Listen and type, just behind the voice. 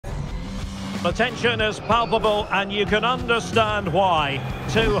The tension is palpable and you can understand why.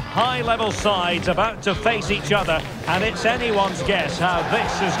 Two high-level sides about to face each other, and it's anyone's guess how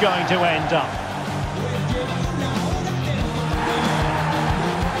this is going to end up.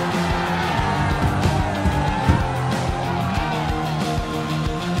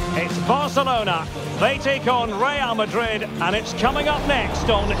 It's Barcelona. They take on Real Madrid, and it's coming up next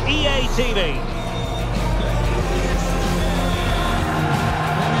on EA TV.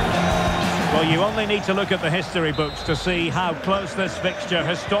 Well, you only need to look at the history books to see how close this fixture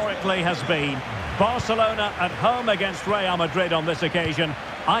historically has been. Barcelona at home against Real Madrid on this occasion.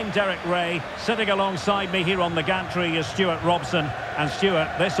 I'm Derek Ray. Sitting alongside me here on the gantry is Stuart Robson. And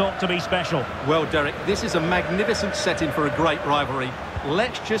Stuart, this ought to be special. Well, Derek, this is a magnificent setting for a great rivalry.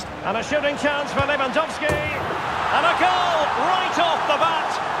 Let's just... And a shooting chance for Lewandowski. And a goal right off the bat.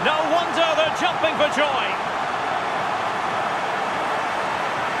 No wonder they're jumping for joy.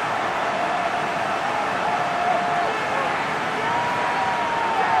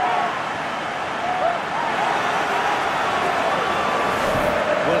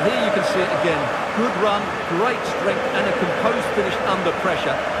 See it again. Good run, great strength and a composed finish under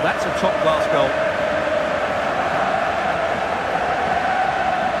pressure. That's a top-class goal.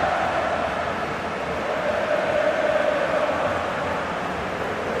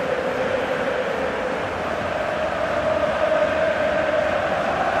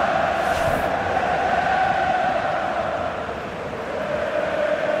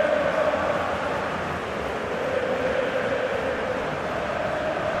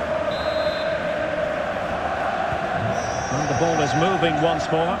 The ball is moving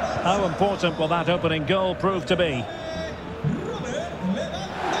once more. How important will that opening goal prove to be?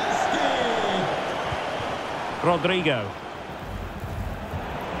 Rodrigo.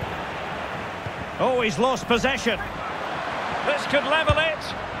 Oh, he's lost possession. This could level it.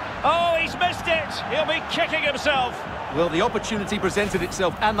 Oh, he's missed it. He'll be kicking himself. Well, the opportunity presented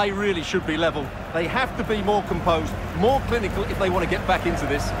itself, and they really should be level. They have to be more composed, more clinical if they want to get back into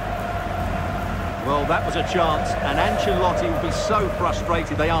this. Well, that was a chance, and Ancelotti will be so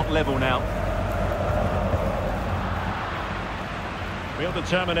frustrated they aren't level now. Real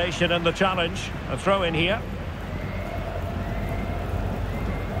determination in the challenge. A throw in here.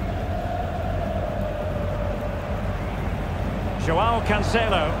 Joao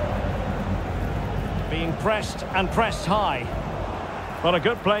Cancelo. Being pressed and pressed high. Well, a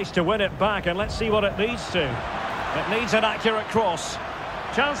good place to win it back, and let's see what it leads to. It needs an accurate cross.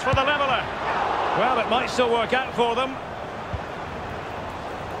 Chance for the leveller. Well, it might still work out for them.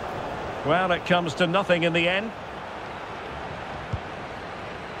 Well, it comes to nothing in the end.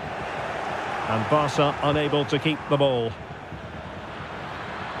 And Barca unable to keep the ball.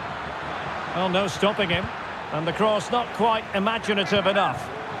 Well, no stopping him. And the cross not quite imaginative enough.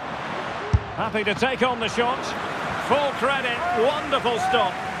 Happy to take on the shot. Full credit. Wonderful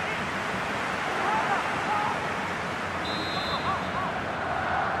stop.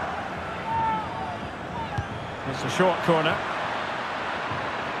 It's a short corner.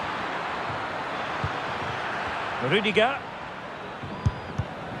 Rudiger.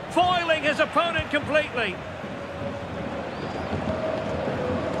 Foiling his opponent completely.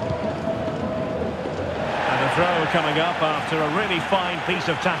 And a throw coming up after a really fine piece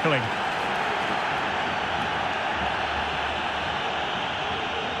of tackling.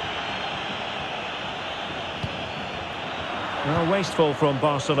 Well, wasteful from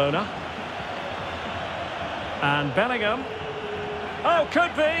Barcelona. And Bellingham. Oh,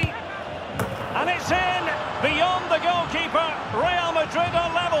 could be. And it's in. Beyond the goalkeeper. Real Madrid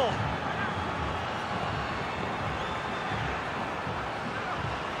are level.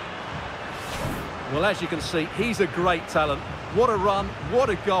 Well, as you can see, he's a great talent. What a run, what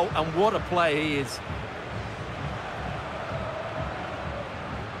a goal, and what a player he is.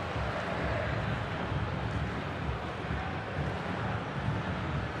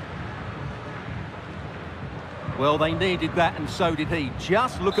 Well, they needed that, and so did he.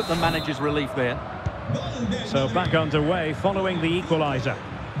 Just look at the manager's relief there. So back underway following the equaliser.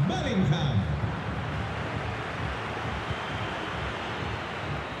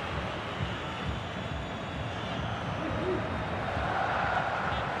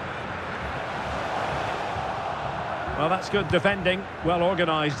 Well, that's good defending. Well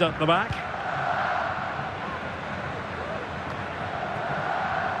organised at the back.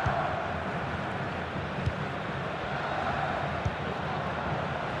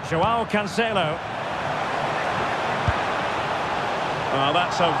 Joao Cancelo. Oh,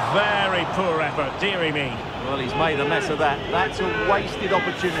 that's a very poor effort, dearie me. Well, he's made a mess of that. That's a wasted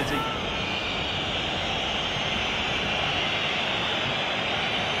opportunity.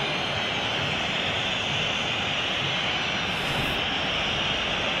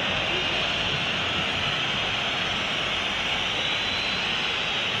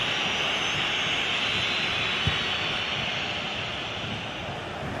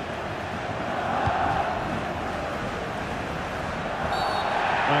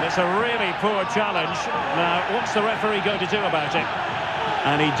 And it's a really poor challenge. Now, what's the referee going to do about it?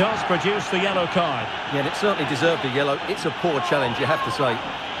 And he does produce the yellow card. Yeah, and it certainly deserved a yellow. It's a poor challenge, you have to say.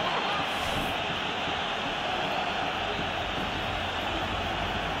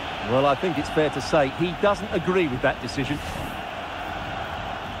 Well, I think it's fair to say he doesn't agree with that decision.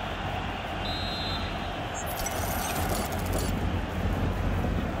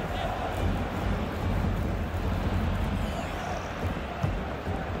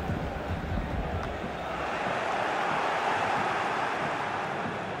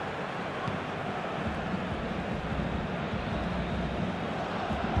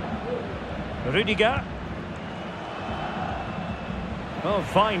 Rudiger. Oh,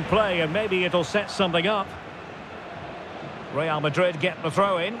 fine play, and maybe it'll set something up. Real Madrid get the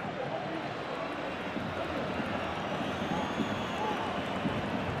throw in.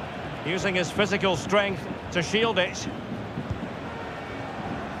 Using his physical strength to shield it.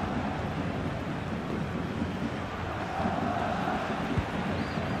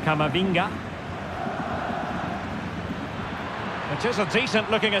 Camavinga. It is a decent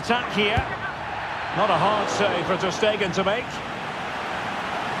looking attack here. Not a hard save for Ter Stegen to make.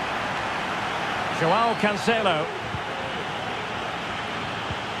 Joao Cancelo.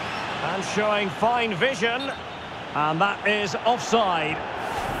 And showing fine vision. And that is offside.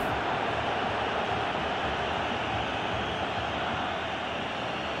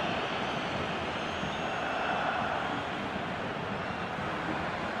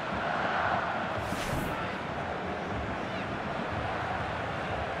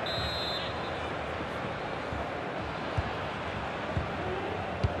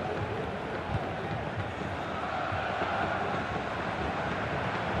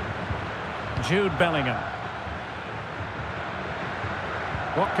 Jude Bellingham.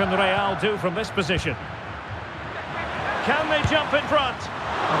 What can Real do from this position? Can they jump in front?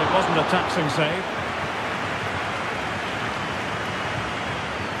 Well, it wasn't a taxing save.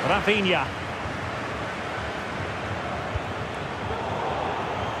 Rafinha.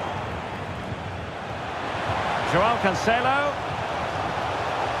 Joao Cancelo.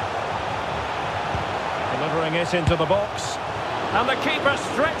 Delivering it into the box. And the keeper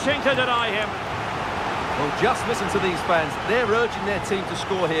stretching to deny him. Well, just listen to these fans. They're urging their team to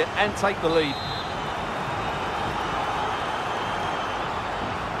score here and take the lead.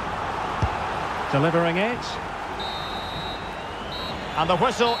 Delivering it. And the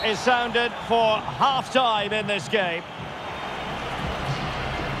whistle is sounded for half-time in this game.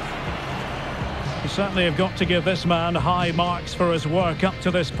 You certainly have got to give this man high marks for his work up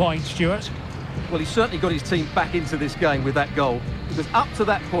to this point, Stuart. Well, he's certainly got his team back into this game with that goal, because up to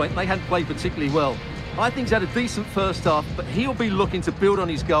that point, they hadn't played particularly well. I think he's had a decent first half, but he'll be looking to build on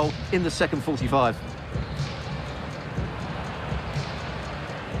his goal in the second 45.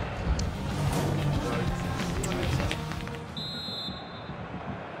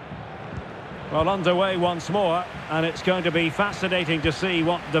 Well, underway once more, and it's going to be fascinating to see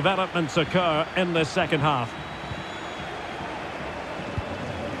what developments occur in this second half.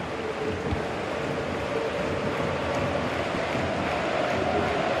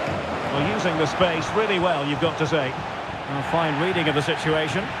 Well, using the space really well, you've got to say. A fine reading of the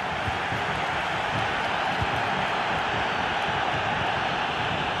situation.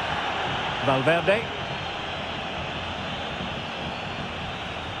 Valverde.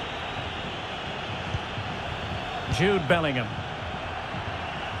 Jude Bellingham.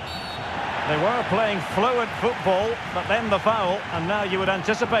 They were playing fluid football, but then the foul, and now you would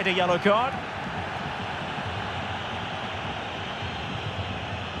anticipate a yellow card.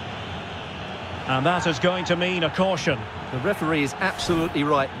 And that is going to mean a caution. The referee is absolutely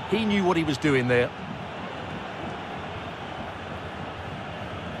right. He knew what he was doing there.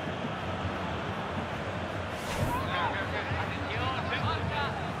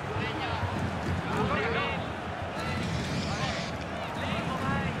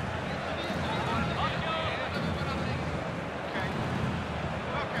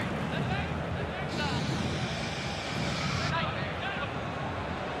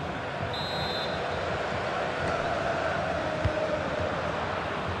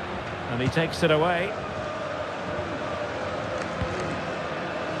 And he takes it away.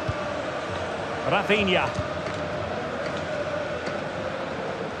 Rafinha.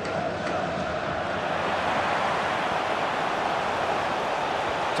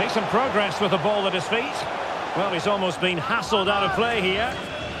 Takes some progress with the ball at his feet. Well, he's almost been hassled out of play here.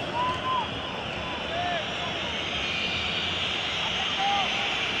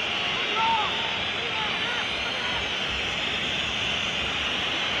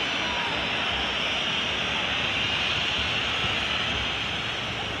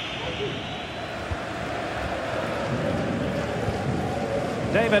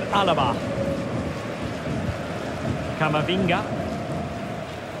 David Alaba. Camavinga.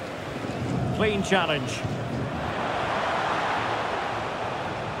 Clean challenge.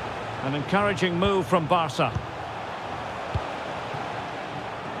 An encouraging move from Barca.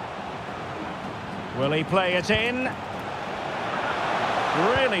 Will he play it in?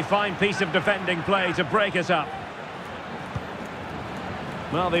 Really fine piece of defending play to break us up.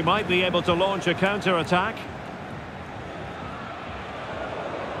 Well, they might be able to launch a counter-attack.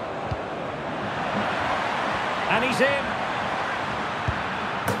 And he's in.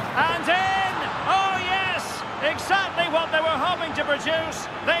 And in! Oh, yes! Exactly what they were hoping to produce.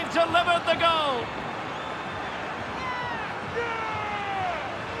 They've delivered the goal.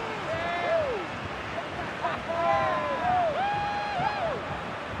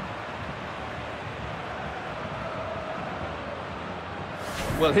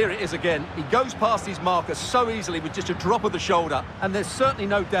 Well, here it is again. He goes past his marker so easily with just a drop of the shoulder, and there's certainly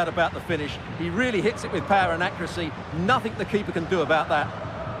no doubt about the finish. He really hits it with power and accuracy. Nothing the keeper can do about that.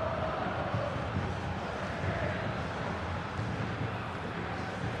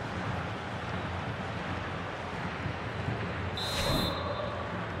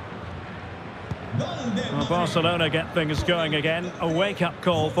 Well, Barcelona get things going again. A wake-up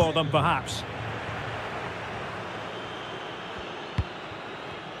call for them, perhaps.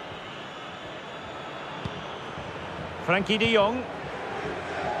 Frankie de Jong.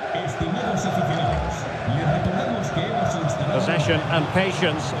 Possession and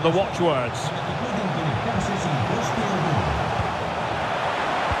patience, the watchwords.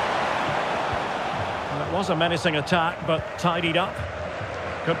 Well, it was a menacing attack, but tidied up.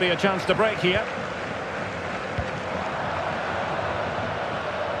 Could be a chance to break here.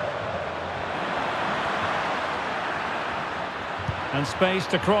 And space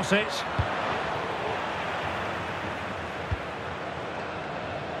to cross it.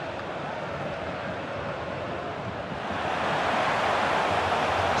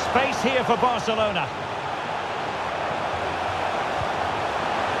 Space here for Barcelona.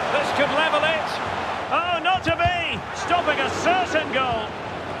 This could level it. Oh, not to be! Stopping a certain goal.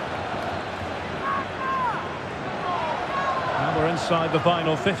 Now we're inside the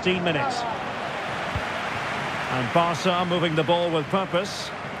final 15 minutes. And Barca moving the ball with purpose.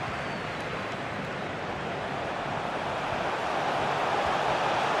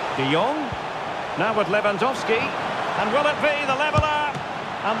 De Jong. Now with Lewandowski. And will it be the leveller?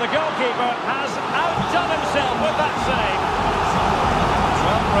 And the goalkeeper has outdone himself with that save.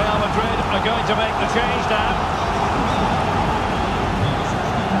 Well, Real Madrid are going to make the change now.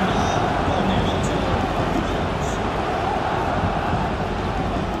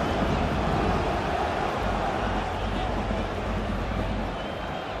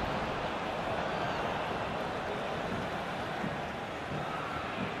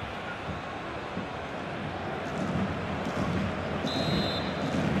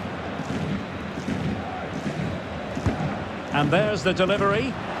 And there's the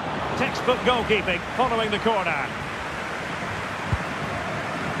delivery. Textbook goalkeeping following the corner.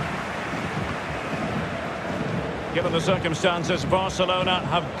 Given the circumstances, Barcelona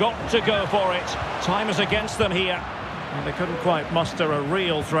have got to go for it. Time is against them here. And they couldn't quite muster a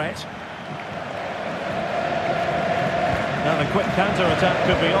real threat. Now the quick counter-attack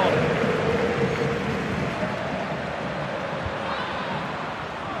could be on.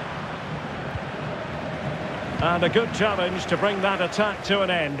 And a good challenge to bring that attack to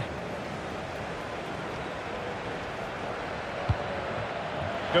an end.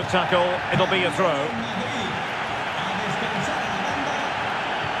 Good tackle, it'll be a throw.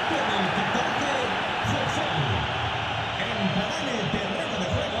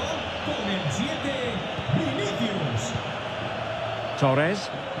 Torres.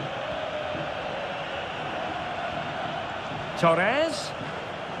 Torres.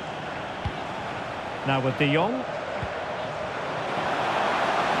 Now with De Jong.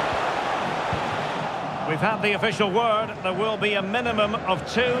 We've had the official word. There will be a minimum of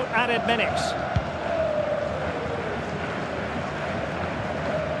 2 added minutes.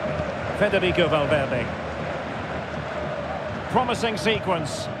 Federico Valverde. Promising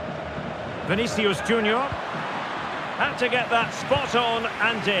sequence. Vinicius Junior. Had to get that spot on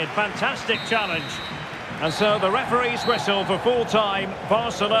and did. Fantastic challenge. And so the referee's whistle for full time.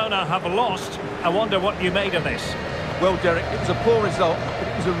 Barcelona have lost. I wonder what you made of this. Well, Derek, it was a poor result, but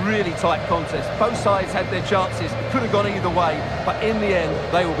it was a really tight contest. Both sides had their chances. It could have gone either way, but in the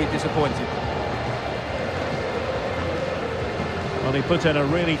end, they will be disappointed. Well, he put in a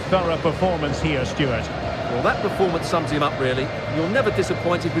really thorough performance here, Stuart. Well, that performance sums him up, really. You're never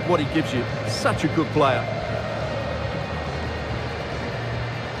disappointed with what he gives you. Such a good player.